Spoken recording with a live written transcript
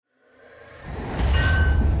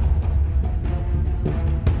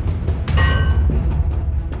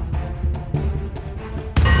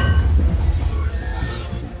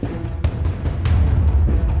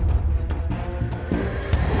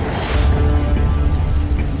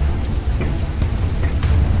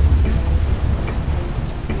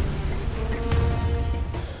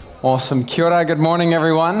Awesome. Kia ora, good morning,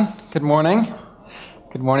 everyone. Good morning.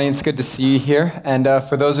 Good morning. It's good to see you here. And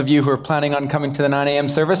for those of you who are planning on coming to the 9 a.m.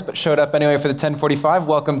 service but showed up anyway for the 10:45,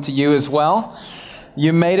 welcome to you as well.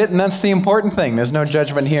 You made it, and that's the important thing. There's no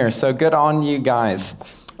judgment here. So good on you guys.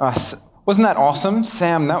 Wasn't that awesome?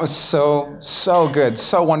 Sam, that was so good.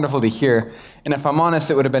 So wonderful to hear. And if I'm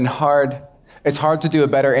honest, it would have been hard. It's hard to do a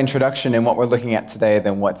better introduction in what we're looking at today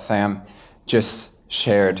than what Sam just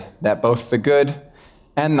shared, that both the good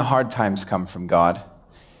and the hard times come from God,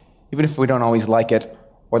 even if we don't always like it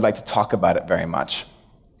or like to talk about it very much.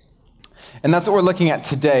 And that's what we're looking at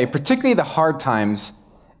today, particularly the hard times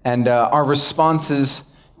and our responses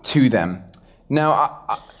to them. Now,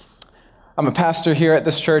 I'm a pastor here at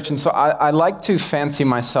this church, and so I like to fancy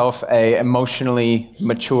myself a emotionally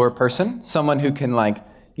mature person, someone who can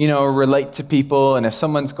relate to people, and if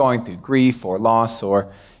someone's going through grief or loss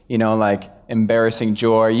or embarrassing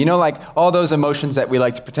joy, all those emotions that we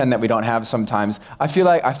like to pretend that we don't have sometimes. I felt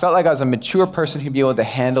like I was a mature person who'd be able to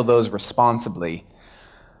handle those responsibly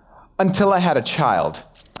until I had a child.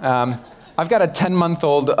 I've got a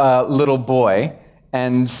 10-month-old little boy,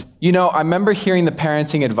 and I remember hearing the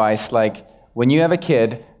parenting advice like, when you have a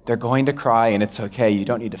kid, they're going to cry and it's okay, you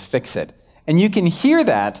don't need to fix it. And you can hear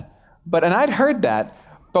that, and I'd heard that,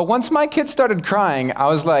 but once my kid started crying, I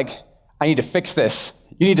was like, I need to fix this.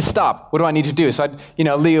 You need to stop. What do I need to do? So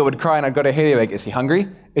Leo would cry and I'd go to Haley like, is he hungry?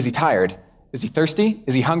 Is he tired? Is he thirsty?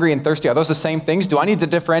 Is he hungry and thirsty? Are those the same things? Do I need to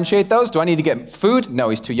differentiate those? Do I need to get food? No,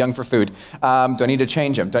 he's too young for food. Do I need to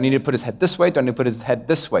change him? Do I need to put his head this way? Do I need to put his head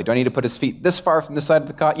this way? Do I need to put his feet this far from the side of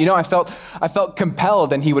the cot? I felt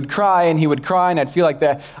compelled, and he would cry and I'd feel like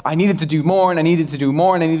that I needed to do more and I needed to do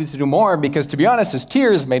more and I needed to do more because, to be honest, his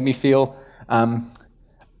tears made me feel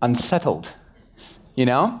unsettled,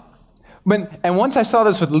 And once I saw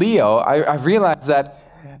this with Leo, I realized that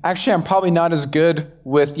actually I'm probably not as good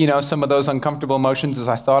with, some of those uncomfortable emotions as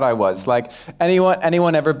I thought I was. Like,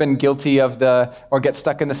 anyone ever been guilty of or get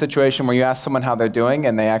stuck in the situation where you ask someone how they're doing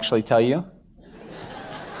and they actually tell you?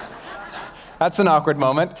 That's an awkward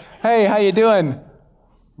moment. Hey, how you doing?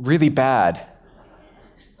 Really bad.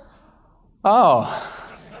 Oh.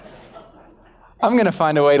 I'm going to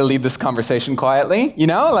find a way to lead this conversation quietly,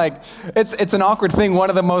 It's an awkward thing. One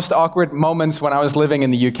of the most awkward moments when I was living in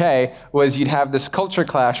the UK was you'd have this culture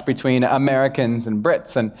clash between Americans and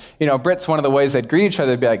Brits. And, Brits, one of the ways they'd greet each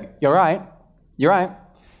other would be like, you're right.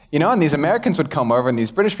 And these Americans would come over and these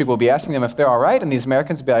British people would be asking them if they're all right. And these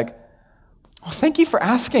Americans would be like, oh, thank you for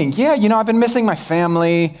asking. Yeah, I've been missing my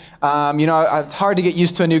family. It's hard to get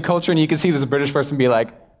used to a new culture. And you can see this British person be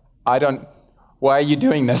like, why are you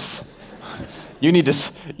doing this? You need to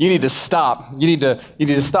stop. You need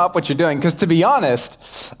to stop what you're doing. Because to be honest,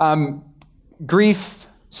 grief,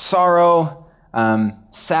 sorrow,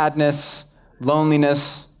 sadness,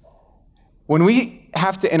 loneliness, when we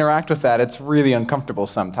have to interact with that, it's really uncomfortable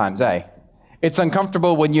sometimes, eh? It's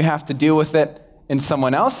uncomfortable when you have to deal with it in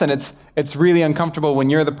someone else, and it's really uncomfortable when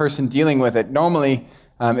you're the person dealing with it. Normally,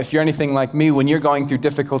 if you're anything like me, when you're going through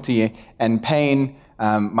difficulty and pain,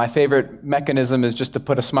 my favorite mechanism is just to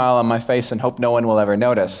put a smile on my face and hope no one will ever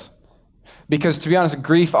notice. Because to be honest,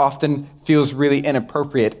 grief often feels really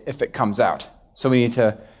inappropriate if it comes out. So we need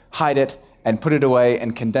to hide it and put it away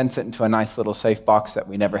and condense it into a nice little safe box that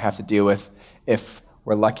we never have to deal with if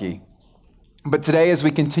we're lucky. But today, as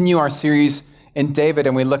we continue our series in David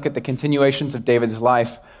and we look at the continuations of David's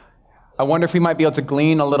life, I wonder if we might be able to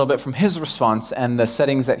glean a little bit from his response and the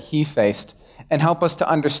settings that he faced and help us to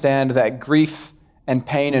understand that grief and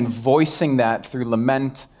pain and voicing that through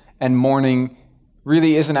lament and mourning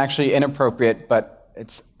really isn't actually inappropriate, but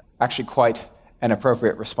it's actually quite an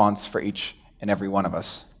appropriate response for each and every one of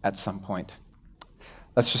us at some point.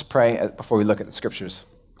 Let's just pray before we look at the scriptures.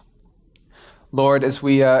 Lord, as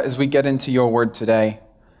we get into your word today,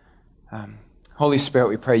 Holy Spirit,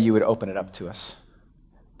 we pray you would open it up to us.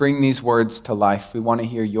 Bring these words to life. We want to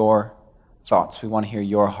hear your thoughts. We want to hear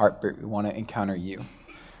your heartbeat. We want to encounter you.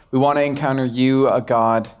 We want to encounter you, a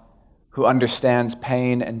God who understands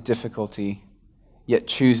pain and difficulty, yet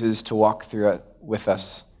chooses to walk through it with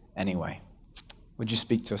us anyway. Would you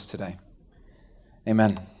speak to us today?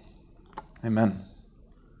 Amen. Amen.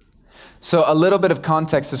 So a little bit of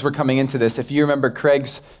context as we're coming into this. If you remember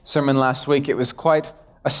Craig's sermon last week, it was quite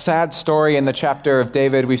a sad story in the chapter of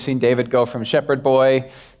David. We've seen David go from shepherd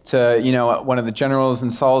boy to, one of the generals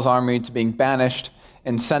in Saul's army to being banished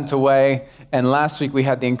and sent away. And last week we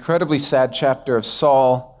had the incredibly sad chapter of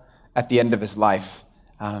Saul at the end of his life.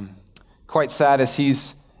 Quite sad as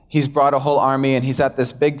he's brought a whole army and he's at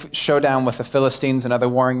this big showdown with the Philistines, another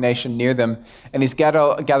warring nation near them. And he's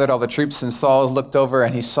gathered all the troops, and Saul looked over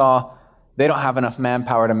and he saw They don't have enough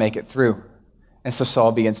manpower to make it through. And so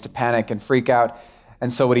Saul begins to panic and freak out.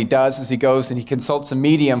 And so what he does is he goes and he consults a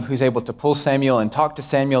medium who's able to pull Samuel and talk to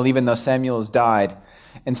Samuel even though Samuel has died.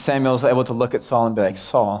 And Samuel's able to look at Saul and be like,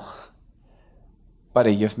 Saul,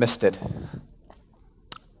 buddy, you've missed it.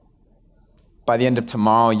 By the end of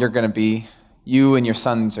tomorrow, you and your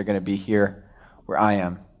sons are going to be here where I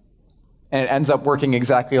am. And it ends up working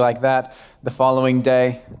exactly like that. The following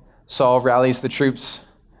day, Saul rallies the troops.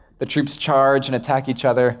 The troops charge and attack each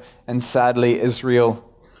other, and sadly,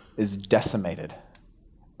 Israel is decimated,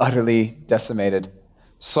 utterly decimated.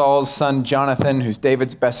 Saul's son, Jonathan, who's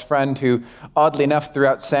David's best friend, who, oddly enough,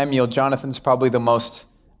 throughout Samuel, Jonathan's probably the most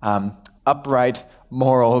upright,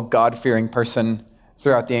 moral, God-fearing person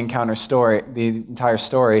throughout the encounter story, the entire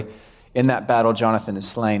story. In that battle, Jonathan is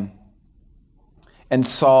slain. And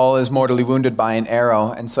Saul is mortally wounded by an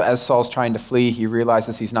arrow, and so as Saul's trying to flee, he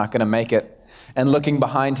realizes he's not going to make it. And looking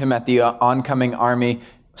behind him at the oncoming army,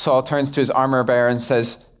 Saul turns to his armor bearer and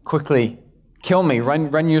says, quickly, kill me,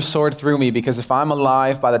 run your sword through me, because if I'm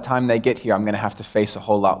alive by the time they get here, I'm going to have to face a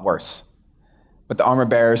whole lot worse. But the armor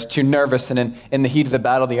bearer is too nervous, and in the heat of the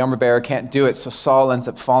battle, the armor bearer can't do it, so Saul ends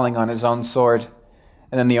up falling on his own sword.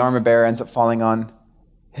 And then the armor bearer ends up falling on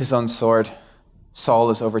his own sword. Saul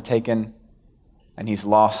is overtaken, and he's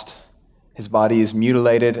lost. His body is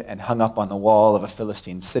mutilated and hung up on the wall of a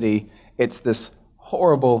Philistine city. It's this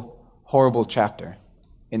horrible, horrible chapter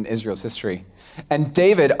in Israel's history. And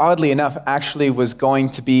David, oddly enough, actually was going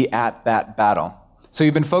to be at that battle. So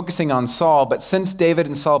you've been focusing on Saul, but since David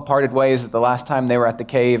and Saul parted ways at the last time they were at the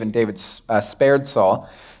cave and David spared Saul,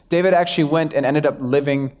 David actually went and ended up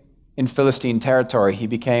living in Philistine territory. He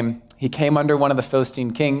came under one of the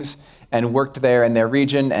Philistine kings and worked there in their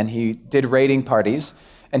region, and he did raiding parties.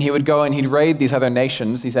 And he would go and he'd raid these other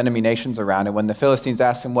nations, these enemy nations around. And when the Philistines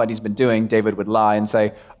asked him what he's been doing, David would lie and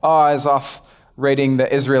say, I was off raiding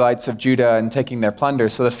the Israelites of Judah and taking their plunder.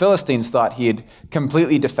 So the Philistines thought he had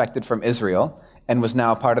completely defected from Israel and was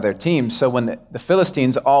now part of their team. So when the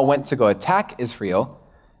Philistines all went to go attack Israel,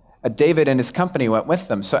 David and his company went with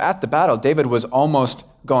them. So at the battle, David was almost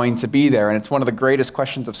going to be there. And it's one of the greatest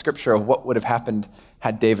questions of Scripture of what would have happened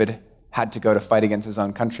had David had to go to fight against his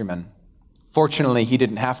own countrymen. Fortunately, he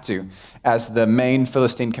didn't have to, as the main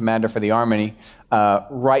Philistine commander for the army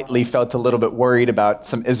rightly felt a little bit worried about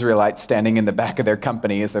some Israelites standing in the back of their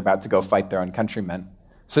company as they're about to go fight their own countrymen.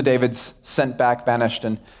 So David's banished,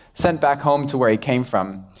 and sent back home to where he came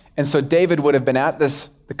from. And so David would have been at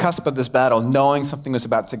the cusp of this battle, knowing something was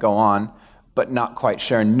about to go on, but not quite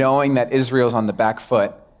sure, knowing that Israel's on the back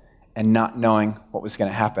foot and not knowing what was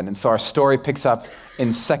going to happen. And so our story picks up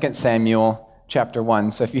in 2 Samuel chapter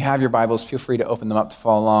 1. So if you have your Bibles, feel free to open them up to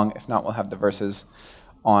follow along. If not, we'll have the verses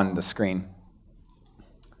on the screen.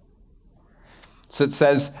 So it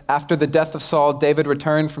says, after the death of Saul, David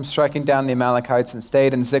returned from striking down the Amalekites and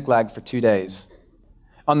stayed in Ziklag for 2 days.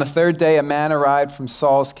 On the third day, a man arrived from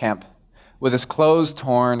Saul's camp with his clothes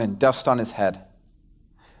torn and dust on his head.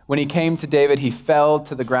 When he came to David, he fell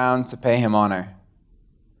to the ground to pay him honor.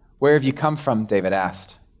 Where have you come from? David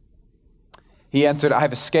asked. He answered, I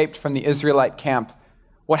have escaped from the Israelite camp.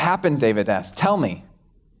 What happened? David asked. Tell me.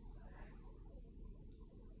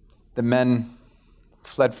 The men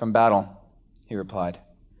fled from battle, he replied.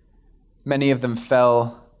 Many of them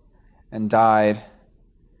fell and died,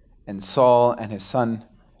 and Saul and his son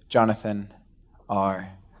Jonathan are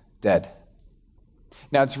dead.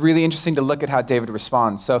 Now, it's really interesting to look at how David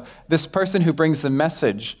responds. So this person who brings the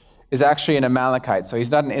message is actually an Amalekite. So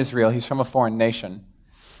he's not in Israel. He's from a foreign nation.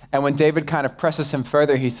 And when David kind of presses him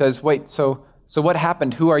further, he says, wait, so what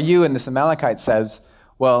happened? Who are you? And this Amalekite says,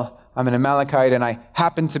 well, I'm an Amalekite, and I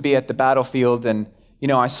happened to be at the battlefield, and,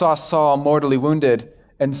 I saw Saul mortally wounded,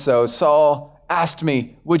 and so Saul asked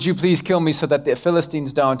me, would you please kill me so that the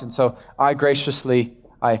Philistines don't? And so I graciously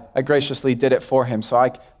did it for him. So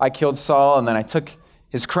I killed Saul, and then I took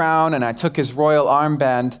his crown, and I took his royal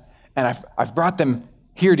armband, and I've brought them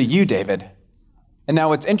here to you, David. And now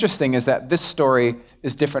what's interesting is that this story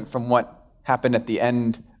is different from what happened at the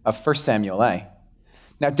end of 1 Samuel A.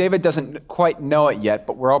 Now, David doesn't quite know it yet,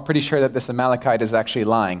 but we're all pretty sure that this Amalekite is actually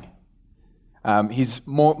lying. He's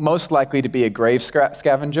most likely to be a grave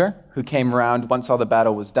scavenger who came around once all the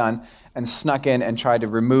battle was done and snuck in and tried to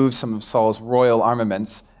remove some of Saul's royal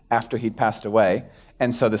armaments after he'd passed away.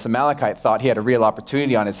 And so this Amalekite thought he had a real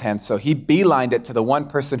opportunity on his hands, so he beelined it to the one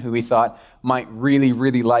person who he thought might really,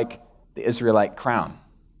 really like the Israelite crown,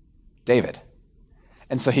 David.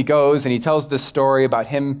 And so he goes and he tells this story about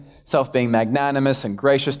himself being magnanimous and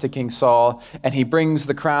gracious to King Saul, and he brings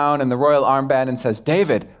the crown and the royal armband and says,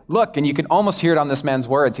 David, look, and you can almost hear it on this man's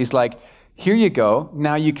words. He's like, Here you go.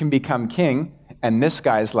 Now you can become king. And this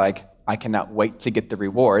guy's like, I cannot wait to get the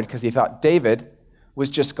reward, because he thought David was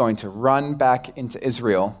just going to run back into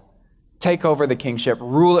Israel, take over the kingship,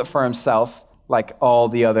 rule it for himself like all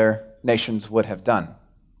the other nations would have done.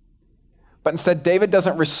 But instead, David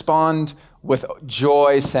doesn't respond with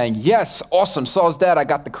joy, saying, yes, awesome, Saul's dead, I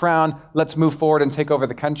got the crown, let's move forward and take over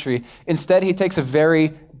the country. Instead, he takes a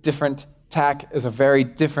very different tack, is a very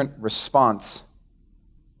different response.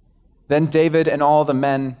 Then David and all the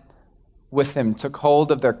men with him took hold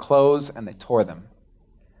of their clothes and they tore them.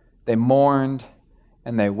 They mourned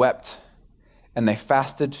and they wept, and they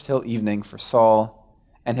fasted till evening for Saul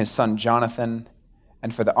and his son Jonathan,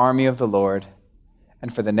 and for the army of the Lord,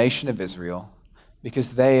 and for the nation of Israel,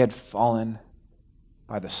 because they had fallen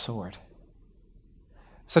by the sword.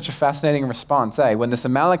 Such a fascinating response, eh? When this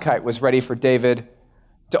Amalekite was ready for David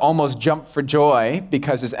to almost jump for joy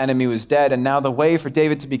because his enemy was dead, and now the way for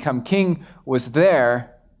David to become king was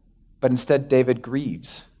there, but instead David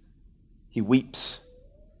grieves. He weeps.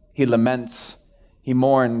 He laments. He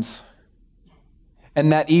mourns.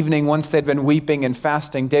 And that evening, once they'd been weeping and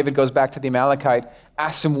fasting, David goes back to the Amalekite,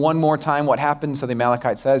 asks him one more time what happened. So the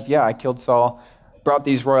Amalekite says, yeah, I killed Saul, brought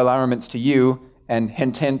these royal armaments to you, and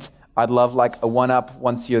hint, hint, I'd love like a one-up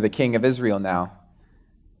once you're the king of Israel now.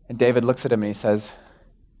 And David looks at him and he says,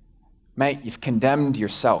 mate, you've condemned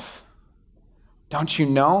yourself. Don't you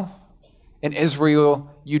know? In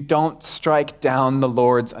Israel, you don't strike down the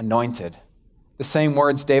Lord's anointed. The same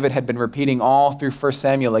words David had been repeating all through 1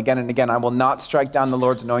 Samuel again and again. I will not strike down the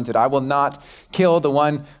Lord's anointed. I will not kill the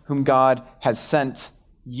one whom God has sent.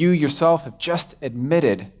 You yourself have just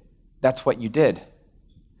admitted that's what you did.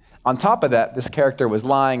 On top of that, this character was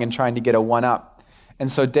lying and trying to get a one-up.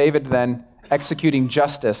 And so David then, executing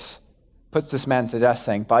justice, puts this man to death,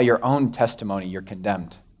 saying, by your own testimony, you're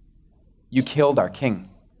condemned. You killed our king.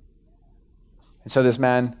 And so this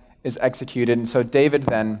man is executed. And so David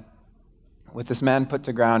then, with this man put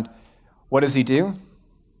to ground, what does he do?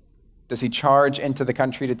 Does he charge into the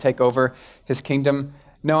country to take over his kingdom?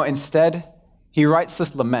 No, instead, he writes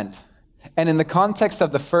this lament. And in the context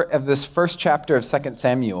of this first chapter of 2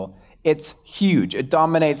 Samuel, it's huge. It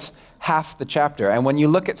dominates half the chapter. And when you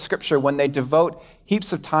look at Scripture, when they devote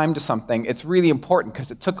heaps of time to something, it's really important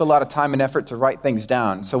because it took a lot of time and effort to write things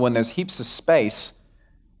down. So when there's heaps of space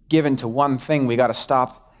given to one thing, we got to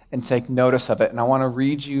stop and take notice of it. And I want to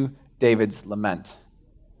read you David's lament,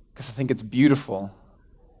 because I think it's beautiful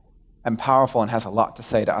and powerful and has a lot to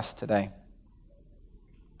say to us today.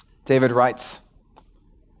 David writes,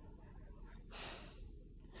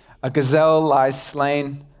 a gazelle lies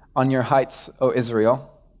slain on your heights, O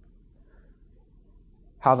Israel.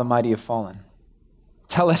 How the mighty have fallen.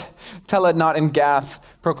 Tell it not in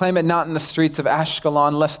Gath, proclaim it not in the streets of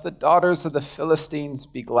Ashkelon, lest the daughters of the Philistines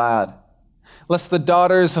be glad. Lest the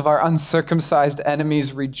daughters of our uncircumcised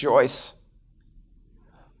enemies rejoice.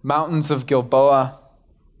 Mountains of Gilboa,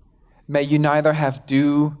 may you neither have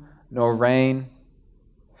dew nor rain.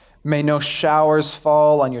 May no showers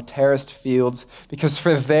fall on your terraced fields, because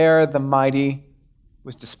for there the mighty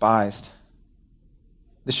was despised.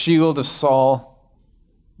 The shield of Saul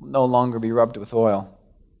will no longer be rubbed with oil.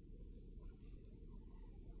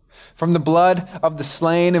 From the blood of the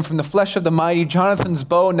slain and from the flesh of the mighty, Jonathan's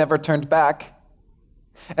bow never turned back.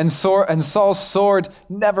 And Saul's sword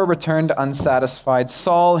never returned unsatisfied.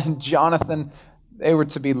 Saul and Jonathan, they were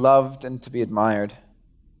to be loved and to be admired.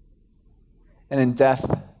 And in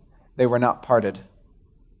death, they were not parted.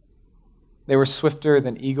 They were swifter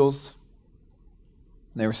than eagles.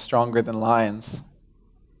 They were stronger than lions.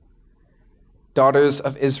 Daughters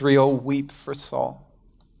of Israel, weep for Saul,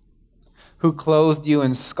 who clothed you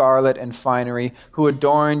in scarlet and finery, who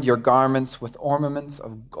adorned your garments with ornaments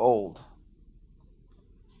of gold.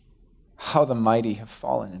 How the mighty have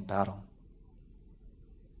fallen in battle.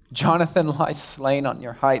 Jonathan lies slain on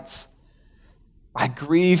your heights. I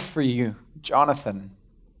grieve for you, Jonathan,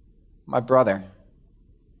 my brother.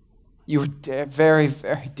 You were very,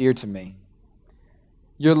 very dear to me.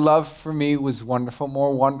 Your love for me was wonderful,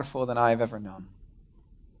 more wonderful than I have ever known.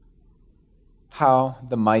 How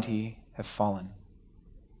the mighty have fallen.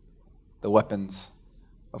 The weapons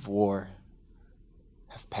of war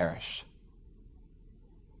have perished.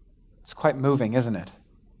 It's quite moving, isn't it?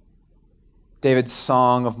 David's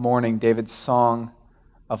song of mourning, David's song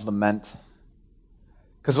of lament.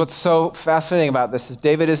 Because what's so fascinating about this is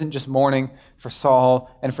David isn't just mourning for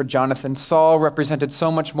Saul and for Jonathan. Saul represented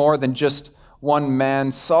so much more than just one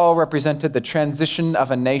man. Saul represented the transition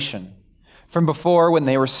of a nation. From before, when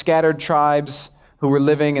they were scattered tribes who were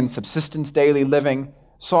living in subsistence daily living,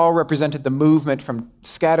 Saul represented the movement from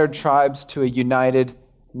scattered tribes to a united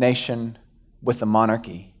nation with a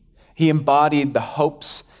monarchy. He embodied the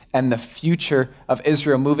hopes and the future of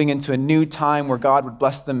Israel, moving into a new time where God would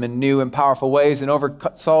bless them in new and powerful ways. And over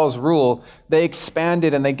Saul's rule, they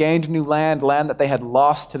expanded and they gained new land that they had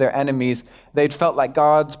lost to their enemies. They'd felt like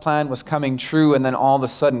God's plan was coming true, and then all of a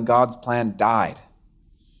sudden, God's plan died.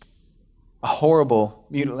 A horrible,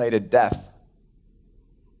 mutilated death.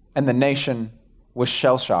 And the nation was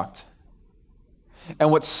shell-shocked.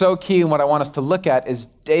 And what's so key and what I want us to look at is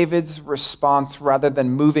David's response rather than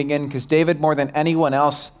moving in, because David, more than anyone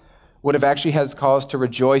else, would have actually had cause to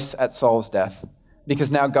rejoice at Saul's death, because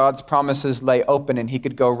now God's promises lay open and he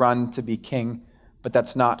could go run to be king. But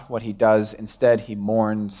that's not what he does. Instead, he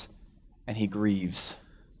mourns and he grieves.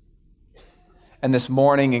 And this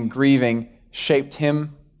mourning and grieving shaped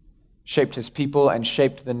him, shaped his people, and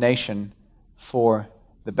shaped the nation for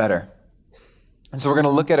the better. And so we're going to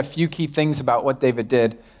look at a few key things about what David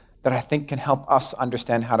did that I think can help us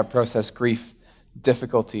understand how to process grief,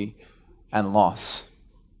 difficulty, and loss.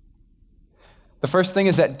 The first thing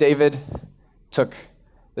is that David took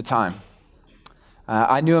the time.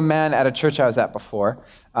 I knew a man at a church I was at before.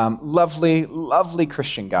 Lovely, lovely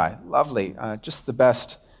Christian guy. Lovely, just the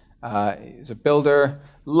best. He was a builder,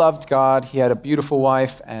 loved God. He had a beautiful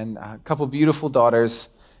wife and a couple beautiful daughters.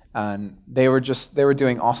 And they were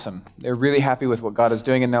doing awesome. They were really happy with what God is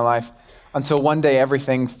doing in their life until one day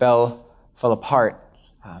everything fell apart.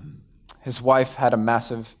 His wife had a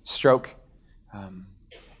massive stroke,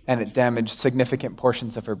 and it damaged significant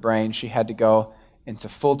portions of her brain. She had to go into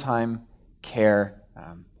full-time care.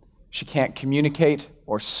 She can't communicate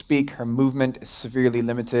or speak. Her movement is severely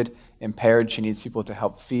limited, impaired. She needs people to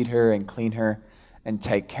help feed her and clean her and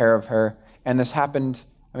take care of her. And this happened,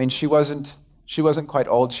 she wasn't quite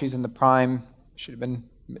old. She's in the prime. She'd have been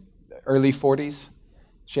early 40s.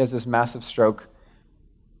 She has this massive stroke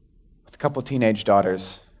with a couple teenage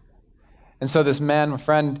daughters. And so this man, my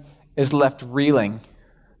friend, is left reeling.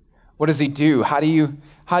 What does he do? How do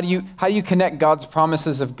you connect God's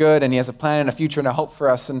promises of good, and he has a plan and a future and a hope for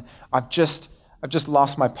us, and I've just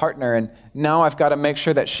lost my partner, and now I've got to make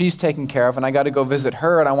sure that she's taken care of, and I got to go visit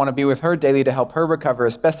her, and I want to be with her daily to help her recover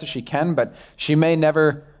as best as she can, but she may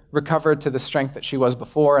never recover to the strength that she was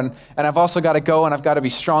before. And I've also got to go and I've got to be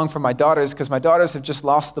strong for my daughters, because my daughters have just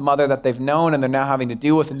lost the mother that they've known and they're now having to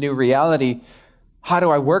deal with a new reality. How do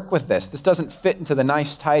I work with this? This doesn't fit into the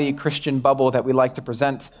nice, tidy Christian bubble that we like to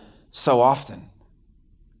present so often.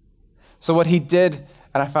 So what he did,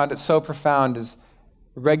 and I found it so profound, is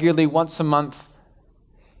regularly once a month,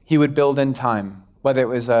 he would build in time. Whether it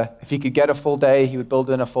was if he could get a full day, he would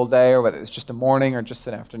build in a full day, or whether it was just a morning or just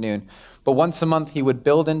an afternoon. But once a month, he would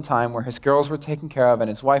build in time where his girls were taken care of and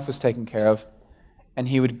his wife was taken care of, and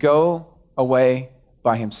he would go away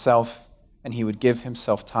by himself, and he would give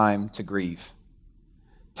himself time to grieve,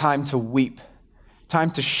 time to weep, time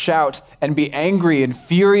to shout and be angry and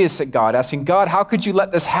furious at God, asking, God, how could you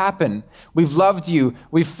let this happen? We've loved you.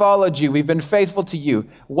 We've followed you. We've been faithful to you.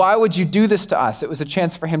 Why would you do this to us? It was a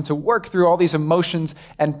chance for him to work through all these emotions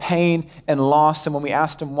and pain and loss. And when we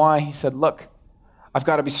asked him why, he said, look, I've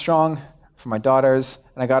got to be strong for my daughters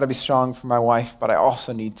and I got to be strong for my wife, but I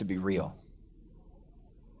also need to be real.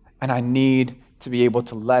 And I need to be able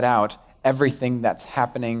to let out everything that's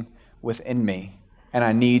happening within me. And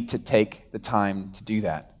I need to take the time to do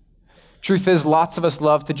that. Truth is, lots of us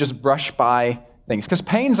love to just brush by things because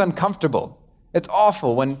pain's uncomfortable. It's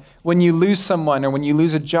awful when you lose someone or when you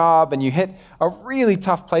lose a job and you hit a really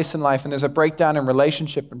tough place in life and there's a breakdown in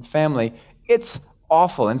relationship and family. It's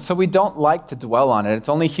awful, and so we don't like to dwell on it. It's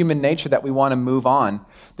only human nature that we want to move on.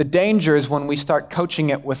 The danger is when we start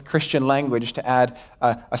coaching it with Christian language to add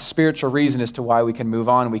a spiritual reason as to why we can move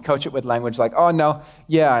on. We coach it with language like, oh no,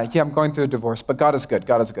 yeah, I'm going through a divorce, but God is good,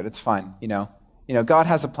 it's fine, you know, God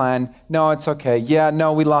has a plan, no, it's okay, yeah,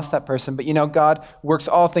 no, we lost that person, but God works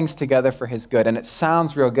all things together for his good, and it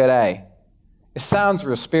sounds real good, eh? It sounds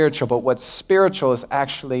real spiritual, but what's spiritual is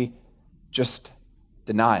actually just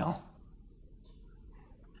denial.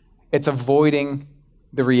 It's avoiding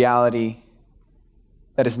the reality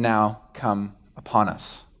that has now come upon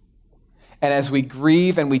us. And as we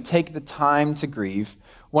grieve and we take the time to grieve,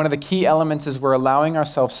 one of the key elements is we're allowing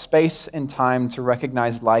ourselves space and time to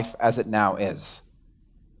recognize life as it now is.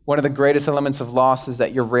 One of the greatest elements of loss is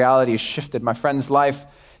that your reality is shifted. My friend's life,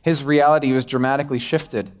 his reality was dramatically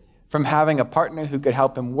shifted. From having a partner who could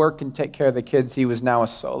help him work and take care of the kids, he was now a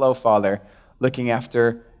solo father, looking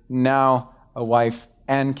after now a wife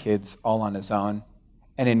and kids all on his own.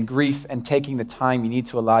 And in grief and taking the time, you need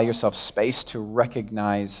to allow yourself space to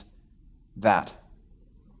recognize that.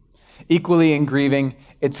 Equally in grieving,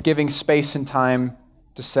 it's giving space and time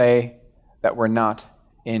to say that we're not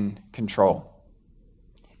in control.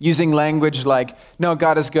 Using language like, no,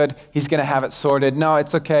 God is good, he's going to have it sorted. No,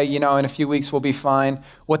 it's okay, in a few weeks we'll be fine.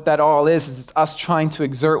 What that all is it's us trying to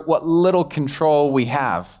exert what little control we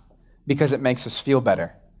have because it makes us feel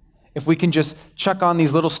better. If we can just chuck on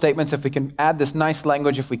these little statements, if we can add this nice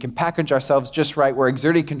language, if we can package ourselves just right, we're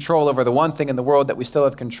exerting control over the one thing in the world that we still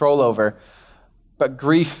have control over. But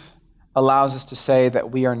grief allows us to say that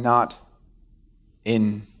we are not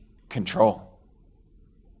in control.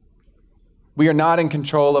 We are not in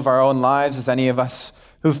control of our own lives, as any of us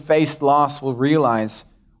who've faced loss will realize.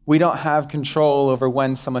 We don't have control over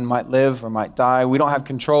when someone might live or might die. We don't have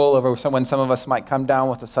control over when some of us might come down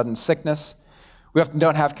with a sudden sickness. We often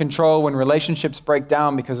don't have control when relationships break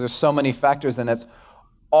down because there's so many factors and it's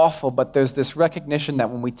awful. But there's this recognition that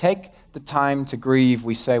when we take the time to grieve,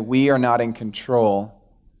 we say we are not in control.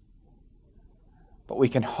 But we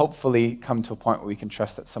can hopefully come to a point where we can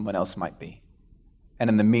trust that someone else might be. And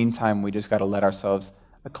in the meantime, we just got to let ourselves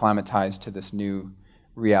acclimatize to this new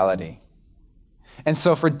reality. And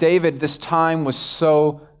so for David, this time was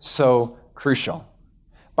so crucial.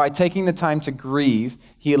 By taking the time to grieve,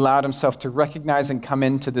 he allowed himself to recognize and come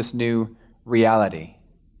into this new reality.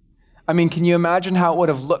 I mean, can you imagine how it would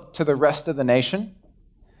have looked to the rest of the nation?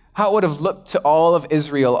 How it would have looked to all of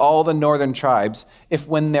Israel, all the northern tribes, if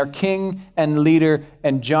when their king and leader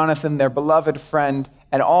and Jonathan, their beloved friend,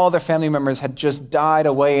 and all their family members had just died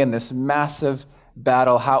away in this massive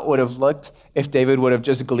battle, how it would have looked if David would have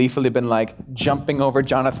just gleefully been like jumping over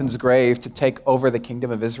Jonathan's grave to take over the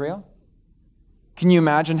kingdom of Israel? Can you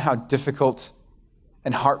imagine how difficult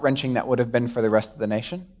and heart-wrenching that would have been for the rest of the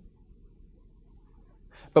nation?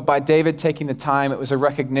 But by David taking the time, it was a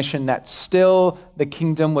recognition that still the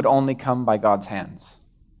kingdom would only come by God's hands.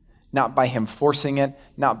 Not by him forcing it,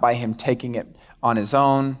 not by him taking it on his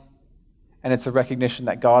own. And it's a recognition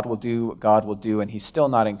that God will do what God will do, and he's still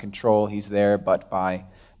not in control. He's there, but by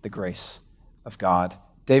the grace of God.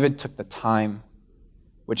 David took the time,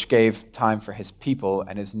 which gave time for his people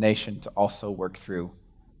and his nation to also work through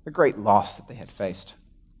the great loss that they had faced.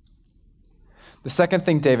 The second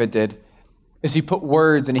thing David did is he put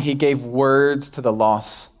words, and he gave words to the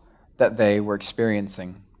loss that they were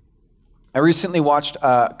experiencing. I recently watched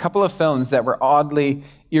a couple of films that were oddly,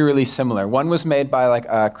 eerily similar. One was made by like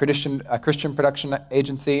a Christian production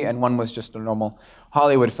agency, and one was just a normal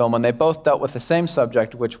Hollywood film, and they both dealt with the same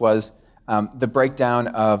subject, which was the breakdown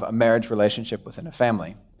of a marriage relationship within a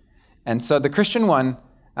family. And so the Christian one,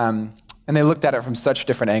 and they looked at it from such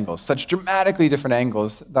different angles, such dramatically different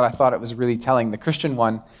angles, that I thought it was really telling. The Christian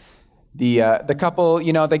one, the couple,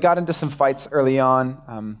 they got into some fights early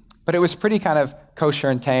on, but it was pretty kind of kosher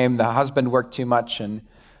and tame. The husband worked too much, and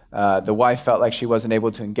the wife felt like she wasn't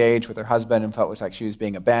able to engage with her husband and felt like she was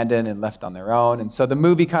being abandoned and left on their own. And so the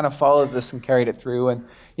movie kind of followed this and carried it through. And,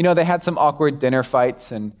 they had some awkward dinner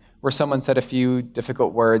fights and where someone said a few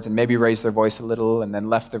difficult words and maybe raised their voice a little and then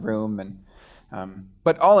left the room. And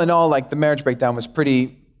but all in all, like the marriage breakdown was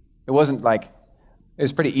it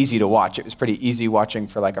was pretty easy to watch. It was pretty easy watching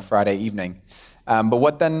for like a Friday evening. But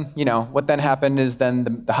what then happened is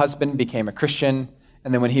then the husband became a Christian.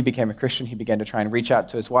 And then when he became a Christian, he began to try and reach out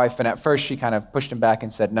to his wife. And at first, she kind of pushed him back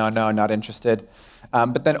and said, no, not interested.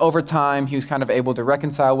 But then over time, he was kind of able to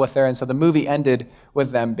reconcile with her. And so the movie ended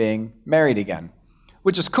with them being married again,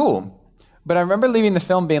 which is cool. But I remember leaving the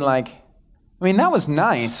film being like, that was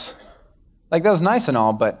nice. Like, that was nice and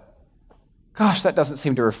all, but gosh, that doesn't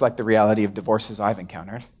seem to reflect the reality of divorces I've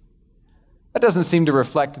encountered. That doesn't seem to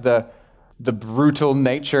reflect the brutal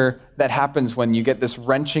nature that happens when you get this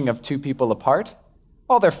wrenching of two people apart.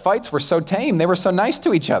 All their fights were so tame. They were so nice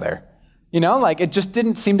to each other. It just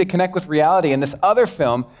didn't seem to connect with reality. And this other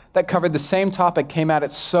film that covered the same topic came at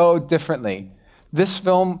it so differently. This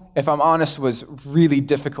film, if I'm honest, was really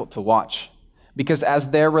difficult to watch because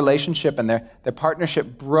as their relationship and their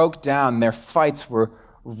partnership broke down, their fights were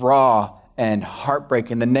raw and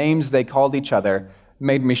heartbreaking. The names they called each other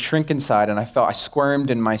made me shrink inside, and I squirmed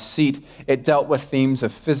in my seat. It dealt with themes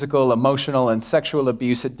of physical, emotional, and sexual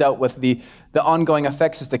abuse. It dealt with the ongoing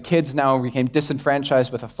effects as the kids now became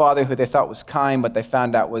disenfranchised with a father who they thought was kind, but they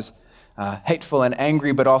found out was hateful and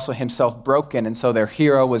angry, but also himself broken. And so their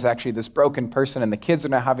hero was actually this broken person, and the kids are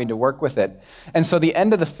now having to work with it. And so the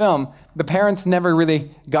end of the film, the parents never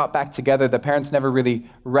really got back together. The parents never really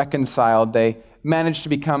reconciled. They managed to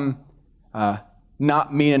become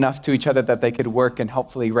not mean enough to each other that they could work and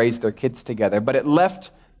hopefully raise their kids together. But it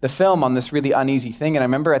left the film on this really uneasy thing. And I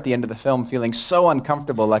remember at the end of the film feeling so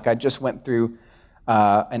uncomfortable, like I just went through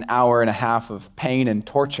an hour and a half of pain and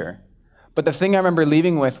torture. But the thing I remember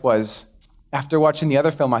leaving with was, after watching the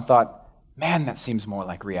other film, I thought, man, that seems more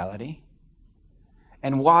like reality.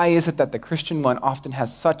 And why is it that the Christian one often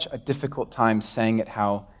has such a difficult time saying it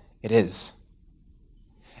how it is?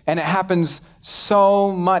 And it happens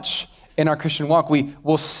so much in our Christian walk. We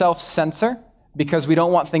will self-censor because we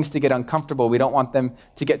don't want things to get uncomfortable. We don't want them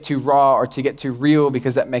to get too raw or to get too real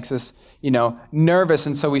because that makes us, nervous.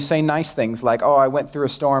 And so we say nice things like, oh, I went through a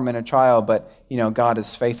storm and a trial, but, God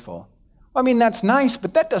is faithful. Well, I mean, that's nice,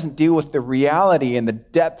 but that doesn't deal with the reality and the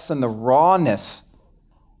depths and the rawness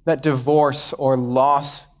that divorce or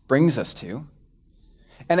loss brings us to.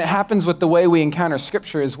 And it happens with the way we encounter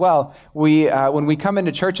Scripture as well. When we come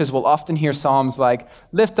into churches, we'll often hear psalms like,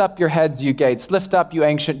 lift up your heads, you gates, lift up, you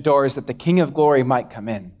ancient doors, that the King of glory might come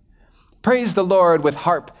in. Praise the Lord with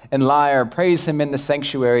harp and lyre. Praise him in the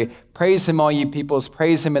sanctuary. Praise him, all ye peoples.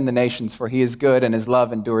 Praise him in the nations, for he is good and his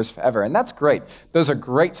love endures forever. And that's great. Those are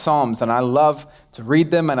great psalms, and I love to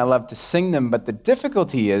read them and I love to sing them. But the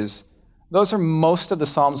difficulty is, those are most of the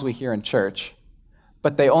psalms we hear in church,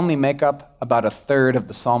 but they only make up about 1/3 of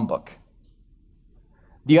the psalm book.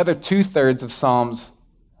 The other 2/3 of psalms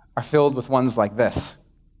are filled with ones like this.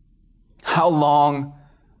 How long,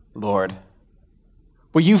 Lord?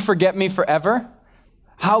 Will you forget me forever?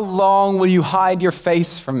 How long will you hide your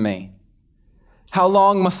face from me? How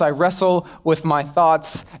long must I wrestle with my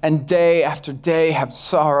thoughts and day after day have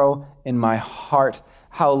sorrow in my heart?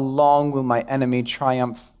 How long will my enemy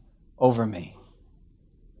triumph over me?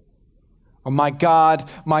 Oh, my God,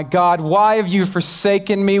 why have you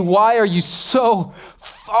forsaken me? Why are you so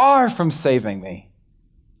far from saving me?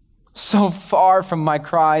 So far from my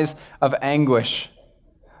cries of anguish.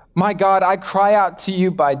 My God, I cry out to you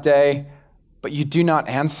by day, but you do not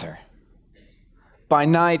answer. By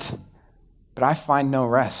night, but I find no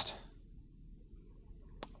rest.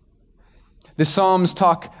 The Psalms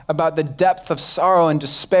talk about the depth of sorrow and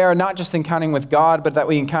despair, not just encountering with God, but that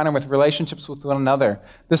we encounter with relationships with one another.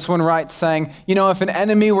 This one writes saying, if an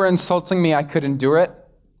enemy were insulting me, I could endure it.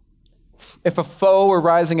 If a foe were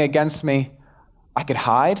rising against me, I could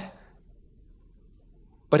hide.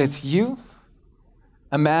 But it's you,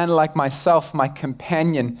 a man like myself, my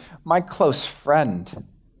companion, my close friend,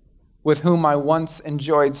 with whom I once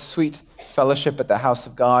enjoyed sweet fellowship at the house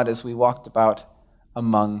of God as we walked about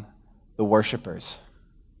among the worshipers.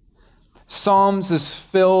 Psalms is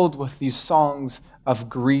filled with these songs of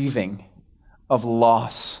grieving, of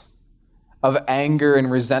loss, of anger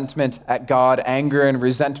and resentment at God, anger and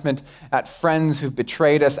resentment at friends who've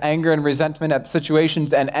betrayed us, anger and resentment at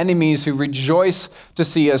situations and enemies who rejoice to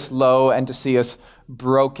see us low and to see us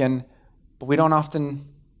broken. But we don't often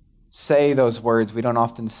say those words. We don't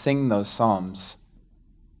often sing those psalms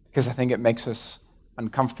because I think it makes us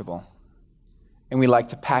uncomfortable. And we like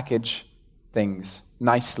to package things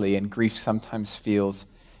nicely, and grief sometimes feels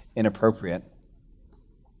inappropriate.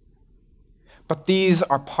 But these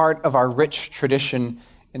are part of our rich tradition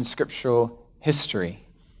in scriptural history.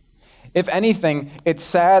 If anything, it's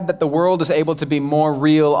sad that the world is able to be more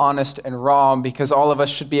real, honest, and raw, because all of us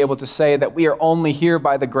should be able to say that we are only here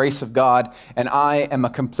by the grace of God, and I am a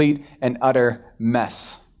complete and utter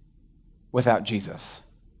mess without Jesus.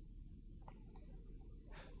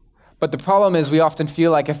 But the problem is we often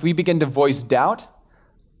feel like if we begin to voice doubt,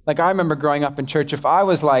 like I remember growing up in church, if I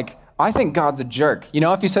was like, I think God's a jerk.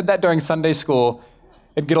 If you said that during Sunday school,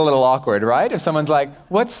 it'd get a little awkward, right? If someone's like,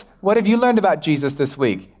 what have you learned about Jesus this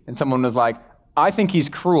week? And someone was like, I think he's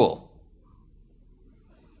cruel.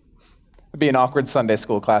 It'd be an awkward Sunday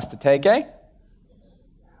school class to take, eh?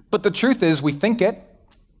 But the truth is, we think it.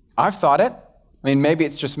 I've thought it. I mean, maybe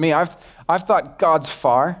it's just me. I've thought God's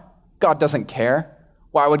far. God doesn't care.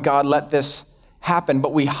 Why would God let this happen?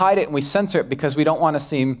 But we hide it and we censor it because we don't want to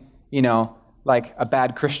seem, like a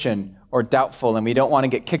bad Christian or doubtful, and we don't want to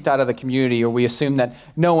get kicked out of the community, or we assume that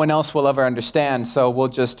no one else will ever understand, so we'll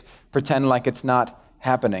just pretend like it's not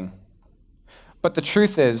happening. But the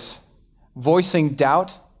truth is, voicing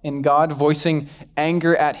doubt in God, voicing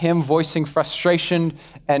anger at him, voicing frustration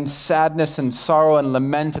and sadness and sorrow and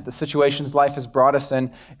lament at the situations life has brought us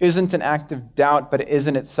in, isn't an act of doubt, but it is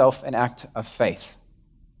in itself an act of faith.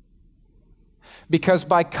 Because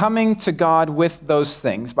by coming to God with those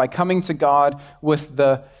things, by coming to God with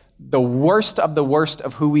the worst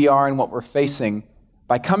of who we are and what we're facing,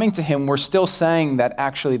 by coming to him, we're still saying that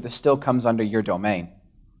actually this still comes under your domain.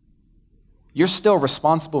 You're still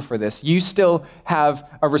responsible for this. You still have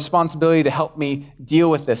a responsibility to help me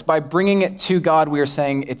deal with this. By bringing it to God, we are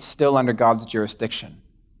saying it's still under God's jurisdiction.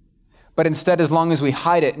 But instead, as long as we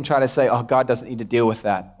hide it and try to say, oh, God doesn't need to deal with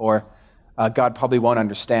that, or God probably won't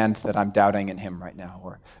understand that I'm doubting in him right now,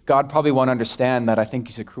 or God probably won't understand that I think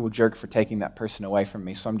he's a cruel jerk for taking that person away from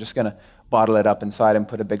me, so I'm just going to bottle it up inside and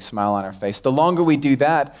put a big smile on our face. The longer we do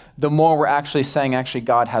that, the more we're actually saying, actually,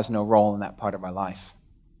 God has no role in that part of our life.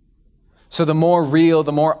 So the more real,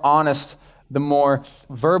 the more honest, the more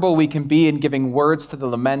verbal we can be in giving words to the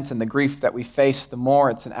lament and the grief that we face, the more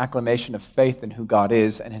it's an acclamation of faith in who God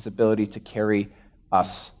is and his ability to carry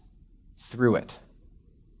us through it.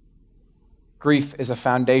 Grief is a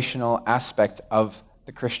foundational aspect of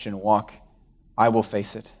the Christian walk. I will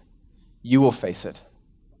face it. You will face it.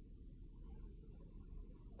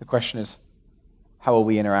 The question is, how will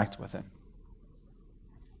we interact with it?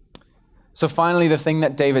 So finally, the thing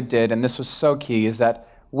that David did, and this was so key, is that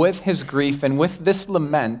with his grief and with this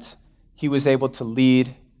lament, he was able to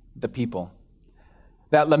lead the people.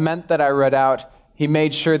 That lament that I read out, he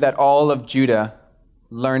made sure that all of Judah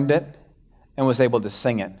learned it and was able to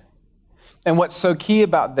sing it. And what's so key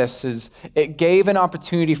about this is it gave an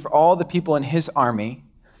opportunity for all the people in his army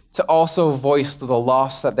to also voice the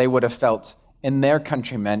loss that they would have felt in their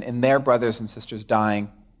countrymen, in their brothers and sisters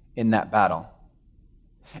dying in that battle.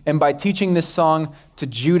 And by teaching this song to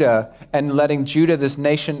Judah and letting Judah, this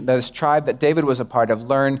nation, this tribe that David was a part of,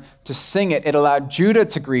 learn to sing it, it allowed Judah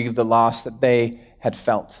to grieve the loss that they had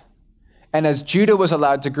felt. And as Judah was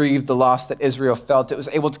allowed to grieve the loss that Israel felt, it was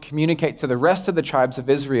able to communicate to the rest of the tribes of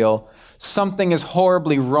Israel, something is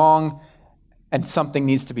horribly wrong and something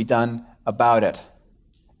needs to be done about it.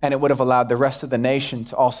 And it would have allowed the rest of the nation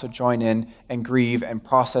to also join in and grieve and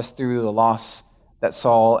process through the loss that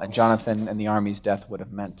Saul and Jonathan and the army's death would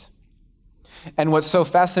have meant. And what's so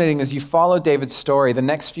fascinating is you follow David's story. The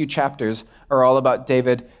next few chapters are all about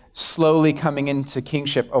David slowly coming into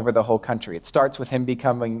kingship over the whole country. It starts with him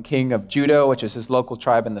becoming king of Judah, which is his local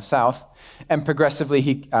tribe in the south. And progressively,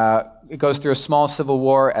 he goes through a small civil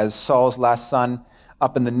war as Saul's last son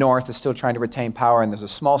up in the north is still trying to retain power, and there's a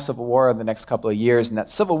small civil war in the next couple of years, and that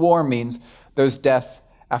civil war means there's death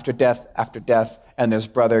after death after death, and there's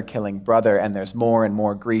brother killing brother, and there's more and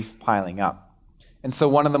more grief piling up. And so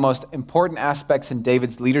one of the most important aspects in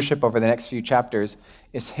David's leadership over the next few chapters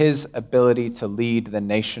is his ability to lead the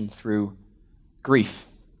nation through grief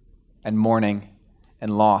and mourning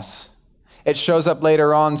and loss. It shows up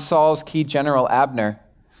later on. Saul's key general, Abner,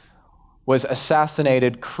 was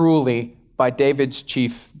assassinated cruelly by David's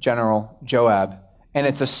chief general, Joab. And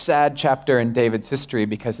it's a sad chapter in David's history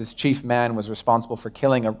because his chief man was responsible for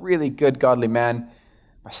killing a really good, godly man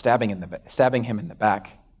by stabbing him in the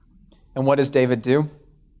back. And what does David do?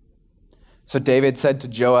 So David said to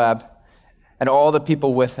Joab and all the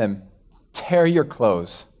people with him, "Tear your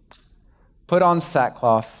clothes, put on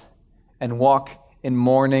sackcloth, and walk in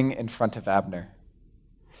mourning in front of Abner."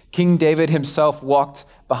 King David himself walked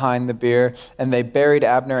behind the bier, and they buried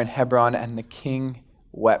Abner in Hebron, and the king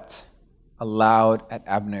wept aloud at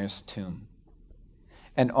Abner's tomb.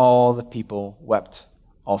 And all the people wept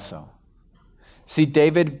also. See,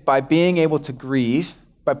 David, by being able to grieve,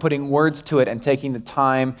 by putting words to it and taking the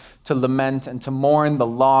time to lament and to mourn the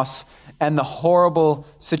loss and the horrible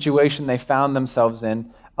situation they found themselves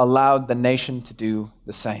in, allowed the nation to do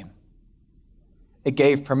the same. It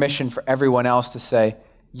gave permission for everyone else to say,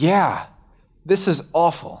 yeah, this is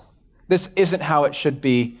awful. This isn't how it should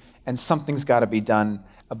be, and something's got to be done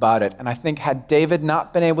about it. And I think had David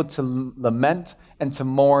not been able to lament and to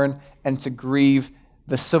mourn and to grieve,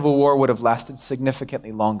 the civil war would have lasted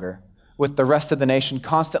significantly longer, with the rest of the nation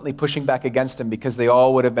constantly pushing back against him because they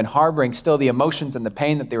all would have been harboring still the emotions and the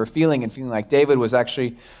pain that they were feeling and feeling like David was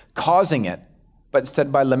actually causing it. But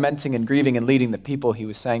instead, by lamenting and grieving and leading the people, he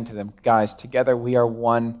was saying to them, guys, together we are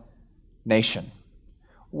one nation,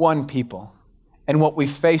 one people. And what we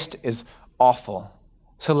faced is awful.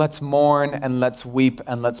 So let's mourn and let's weep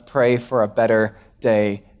and let's pray for a better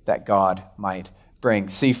day that God might bring.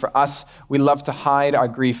 See, for us, we love to hide our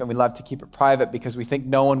grief and we love to keep it private because we think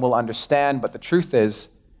no one will understand. But the truth is,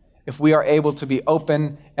 if we are able to be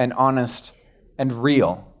open and honest and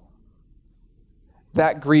real,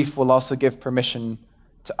 that grief will also give permission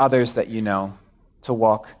to others that you know to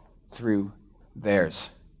walk through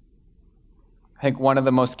theirs. I think one of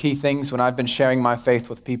the most key things when I've been sharing my faith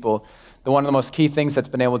with people, one of the most key things that's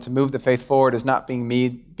been able to move the faith forward is not being me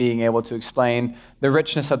being able to explain the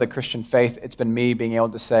richness of the Christian faith. It's been me being able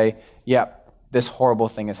to say, yep, this horrible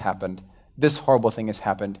thing has happened. This horrible thing has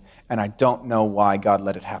happened, and I don't know why God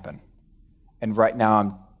let it happen. And right now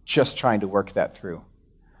I'm just trying to work that through.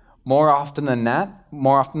 More often than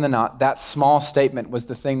not, that small statement was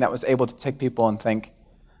the thing that was able to take people and think,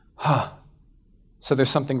 so there's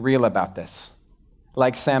something real about this.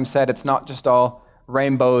 Like Sam said, it's not just all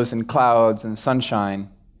rainbows and clouds and sunshine,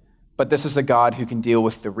 but this is a God who can deal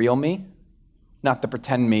with the real me, not the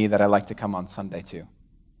pretend me that I like to come on Sunday to.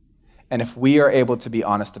 And if we are able to be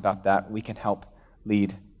honest about that, we can help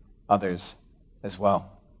lead others as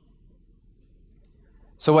well.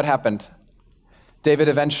 So what happened? David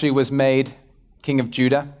eventually was made king of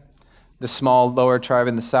Judah. The small lower tribe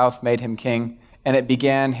in the south made him king, and it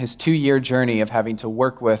began his 2-year journey of having to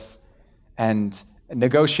work with and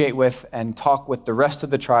negotiate with and talk with the rest of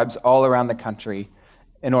the tribes all around the country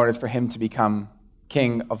in order for him to become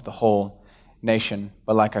king of the whole nation.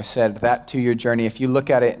 But like I said, that 2-year journey, if you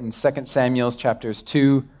look at it in 2 Samuel chapters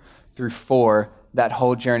 2 through 4, that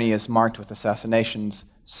whole journey is marked with assassinations,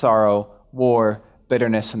 sorrow, war,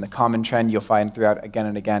 bitterness, and the common trend you'll find throughout again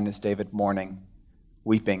and again is David mourning,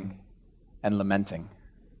 weeping, and lamenting.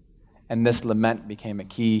 And this lament became a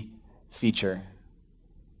key feature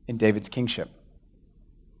in David's kingship.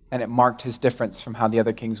 And it marked his difference from how the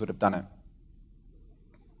other kings would have done it.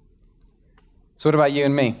 So what about you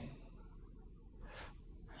and me?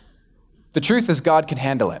 The truth is God can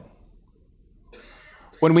handle it.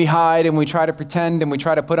 When we hide and we try to pretend and we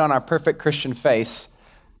try to put on our perfect Christian face,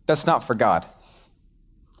 that's not for God.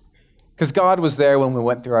 Because God was there when we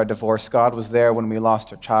went through our divorce. God was there when we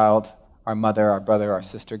lost our child, our mother, our brother, our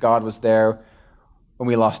sister. God was there when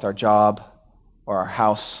we lost our job or our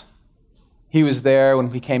house. He was there when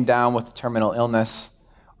we came down with a terminal illness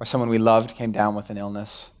or someone we loved came down with an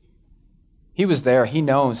illness. He was there. He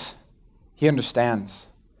knows. He understands.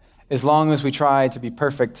 As long as we try to be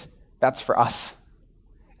perfect, that's for us.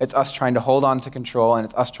 It's us trying to hold on to control, and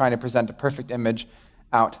it's us trying to present a perfect image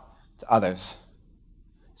out to others.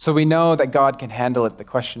 So we know that God can handle it. The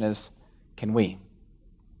question is, can we?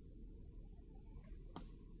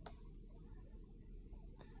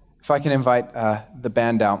 If I can invite the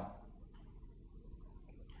band out.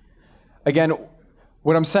 Again,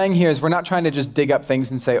 what I'm saying here is we're not trying to just dig up things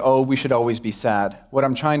and say, oh, we should always be sad. What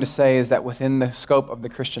I'm trying to say is that within the scope of the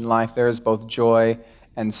Christian life, there is both joy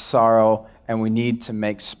and sorrow, and we need to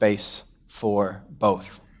make space for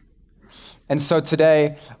both. And so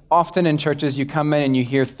today, often in churches, you come in and you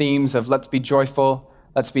hear themes of let's be joyful,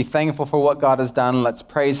 let's be thankful for what God has done, let's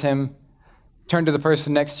praise him. Turn to the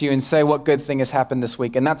person next to you and say what good thing has happened this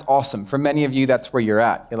week. And that's awesome. For many of you, that's where you're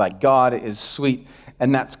at. You're like, God is sweet,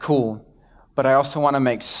 and that's cool. But I also want to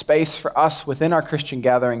make space for us within our Christian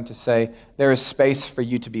gathering to say there is space for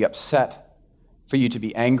you to be upset, for you to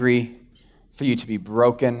be angry, for you to be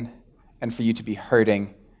broken, and for you to be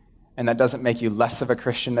hurting. And that doesn't make you less of a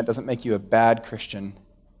Christian. That doesn't make you a bad Christian.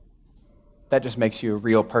 That just makes you a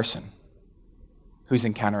real person who's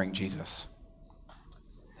encountering Jesus.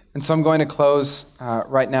 And so I'm going to close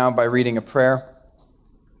right now by reading a prayer.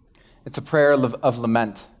 It's a prayer of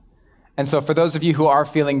lament. And so for those of you who are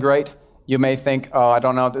feeling great, you may think, oh, I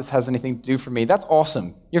don't know if this has anything to do for me. That's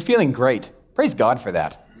awesome. You're feeling great. Praise God for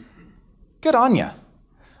that. Good on you.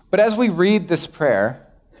 But as we read this prayer,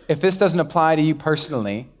 if this doesn't apply to you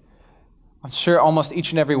personally, I'm sure almost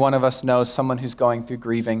each and every one of us knows someone who's going through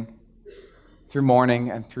grieving, through mourning,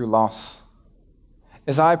 and through loss.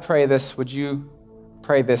 As I pray this, would you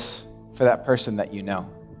pray this for that person that you know?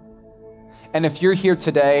 And if you're here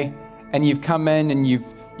today and you've come in and you've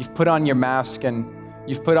put on your mask and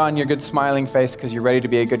you've put on your good smiling face because you're ready to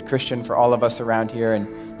be a good Christian for all of us around here,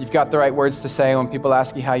 and you've got the right words to say when people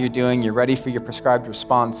ask you how you're doing, you're ready for your prescribed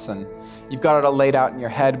response, and you've got it all laid out in your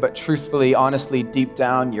head, but truthfully, honestly, deep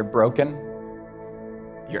down, you're broken,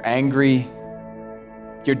 you're angry,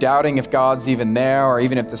 you're doubting if God's even there or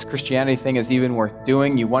even if this Christianity thing is even worth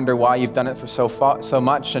doing. You wonder why you've done it for so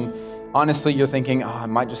much, and honestly, you're thinking, I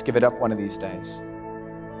might just give it up one of these days.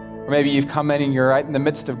 Or maybe you've come in and you're right in the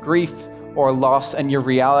midst of grief or loss, and your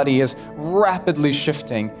reality is rapidly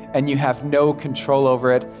shifting, and you have no control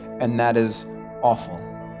over it, and that is awful.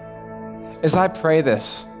 As I pray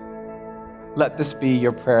this, let this be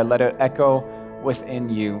your prayer. Let it echo within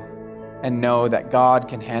you, and know that God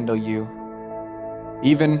can handle you,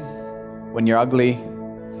 even when you're ugly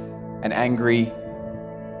and angry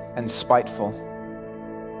and spiteful,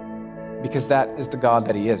 because that is the God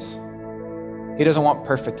that he is. He doesn't want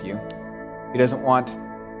perfect you. He doesn't want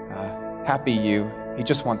happy you. He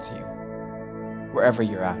just wants you, wherever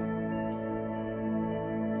you're at.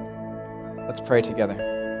 Let's pray together.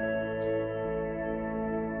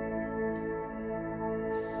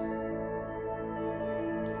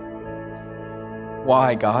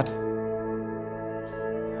 Why, God?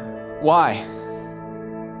 Why?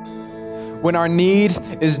 When our need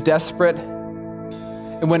is desperate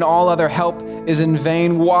and when all other help is in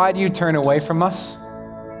vain, why do you turn away from us?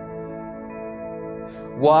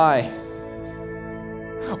 Why?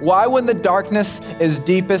 Why, when the darkness is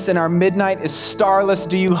deepest and our midnight is starless,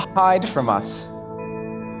 do you hide from us?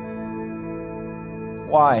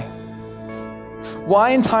 Why?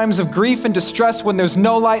 Why in times of grief and distress, when there's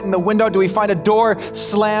no light in the window, do we find a door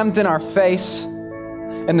slammed in our face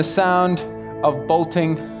and the sound of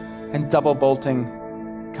bolting and double bolting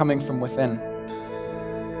coming from within?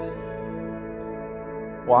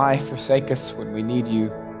 Why forsake us when we need you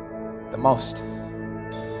the most?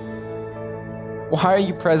 Why are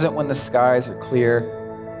you present when the skies are clear?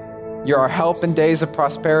 You're our help in days of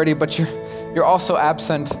prosperity, but you're also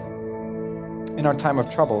absent in our time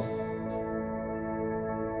of trouble.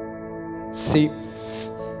 See,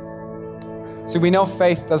 we know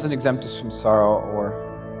faith doesn't exempt us from sorrow, or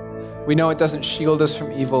we know it doesn't shield us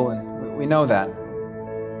from evil, and we know that.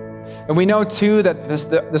 And we know too that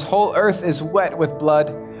this whole earth is wet with blood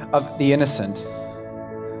of the innocent.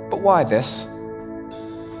 But why this?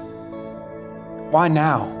 Why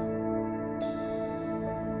now?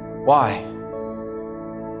 Why?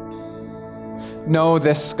 Know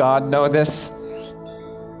this, God, know this.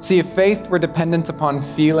 See, if faith were dependent upon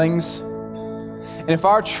feelings, and if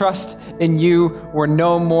our trust in you were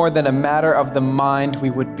no more than a matter of the mind,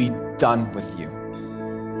 we would be done with you.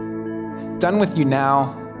 Done with you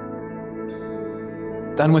now,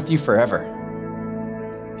 done with you forever.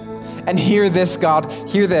 And hear this, God,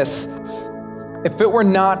 hear this. If it were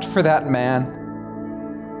not for that man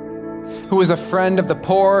who was a friend of the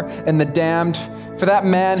poor and the damned, for that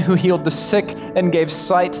man who healed the sick and gave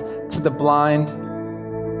sight to the blind,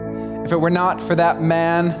 if it were not for that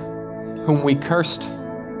man whom we cursed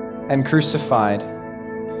and crucified,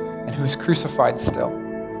 and who is crucified still,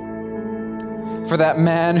 for that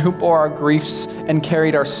man who bore our griefs and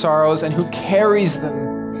carried our sorrows and who carries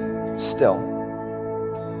them still,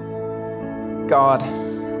 God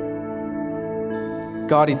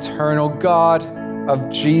eternal, God of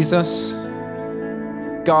Jesus,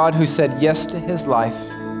 God who said yes to his life,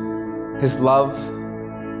 his love,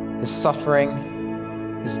 his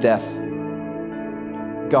suffering, his death,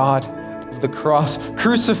 God of the cross,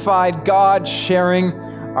 crucified God, sharing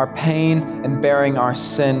our pain and bearing our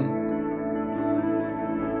sin.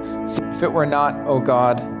 See, if it were not, O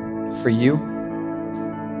God, for you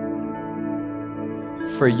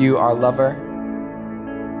our lover,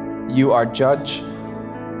 you our judge,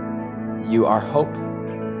 you our hope,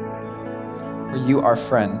 or you our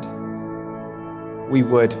friend, we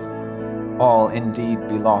would all indeed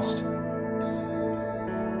be lost.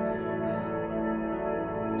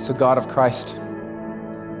 So God of Christ,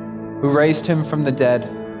 who raised him from the dead,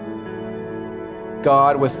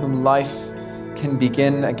 God with whom life can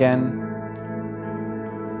begin again,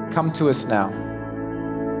 come to us now.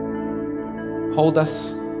 Hold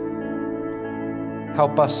us,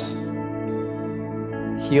 help us,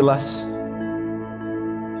 heal us,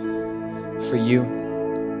 for you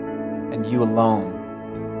and you alone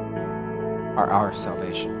are our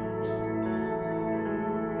salvation.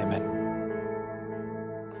 Amen.